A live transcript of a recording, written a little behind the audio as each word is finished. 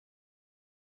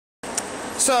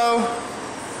So,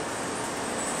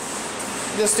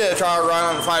 just did a trial run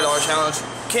on the $5 challenge.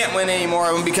 Can't win any more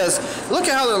of them because look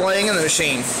at how they're laying in the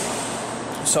machine.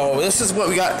 So this is what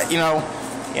we got, you know,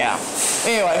 yeah.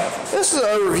 Anyway, this is an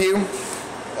overview.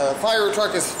 Fire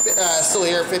truck is still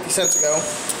here 50 cents ago.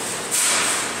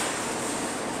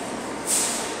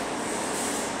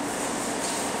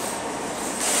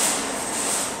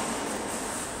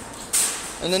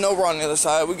 And then over on the other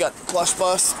side, we got the plush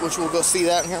bus, which we'll go see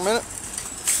that in here in a minute.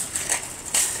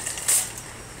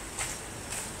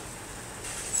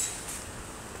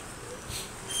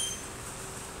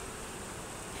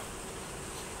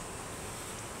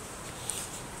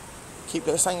 Keep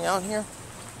this thing down here.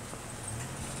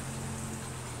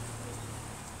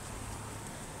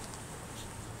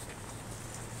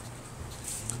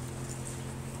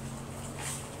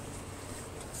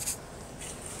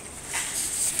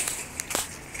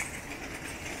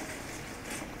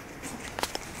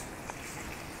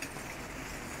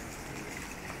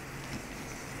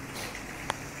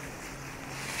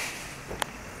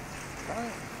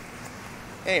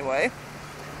 Anyway,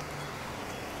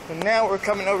 and now we're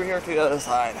coming over here to the other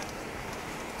side.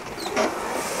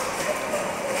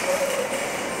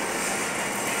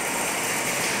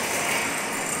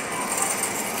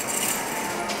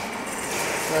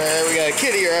 Alright, we got a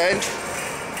kitty ride.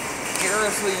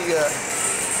 Here's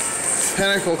the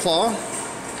Pinnacle Claw.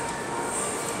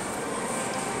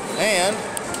 And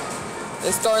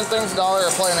this darn thing's $1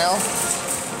 a play now.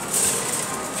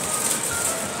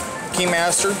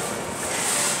 Keymaster.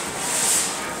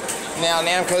 Now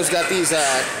Namco's got these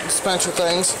dispenser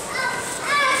things.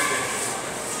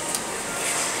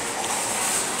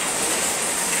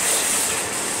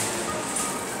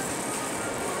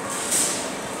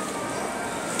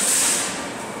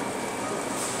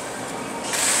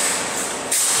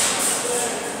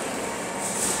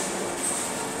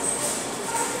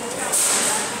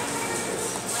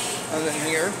 And then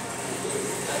here,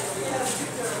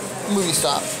 movie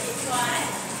stop.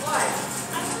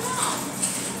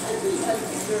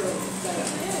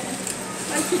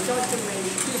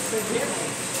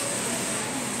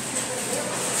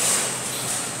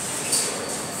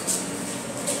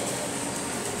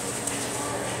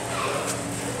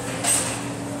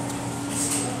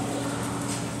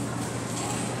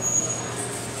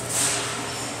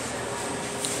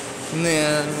 And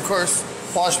then, of course,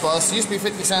 plush bus. It used to be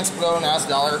 50 cents ago, now it's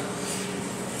 $1.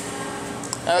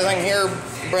 Everything here,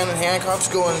 Brendan Hancock's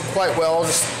going quite well.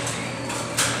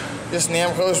 Just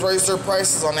Namco's raised their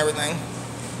prices on everything.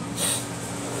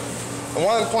 At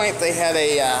one point, they had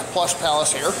a plush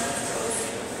palace here.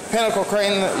 Pinnacle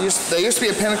crane. There used to be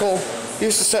a Pinnacle.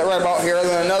 Used to sit right about here.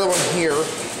 Then another one here.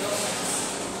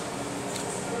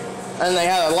 And they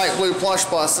had a light blue plush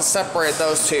bus that separated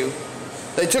those two.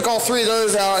 They took all three of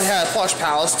those out and had a plush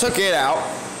palace. Took it out,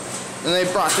 and they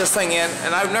brought this thing in.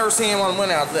 And I've never seen anyone win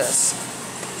out of this.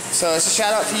 So it's a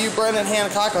shout out to you, Brendan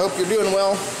Hancock. I hope you're doing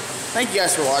well. Thank you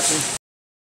guys for watching.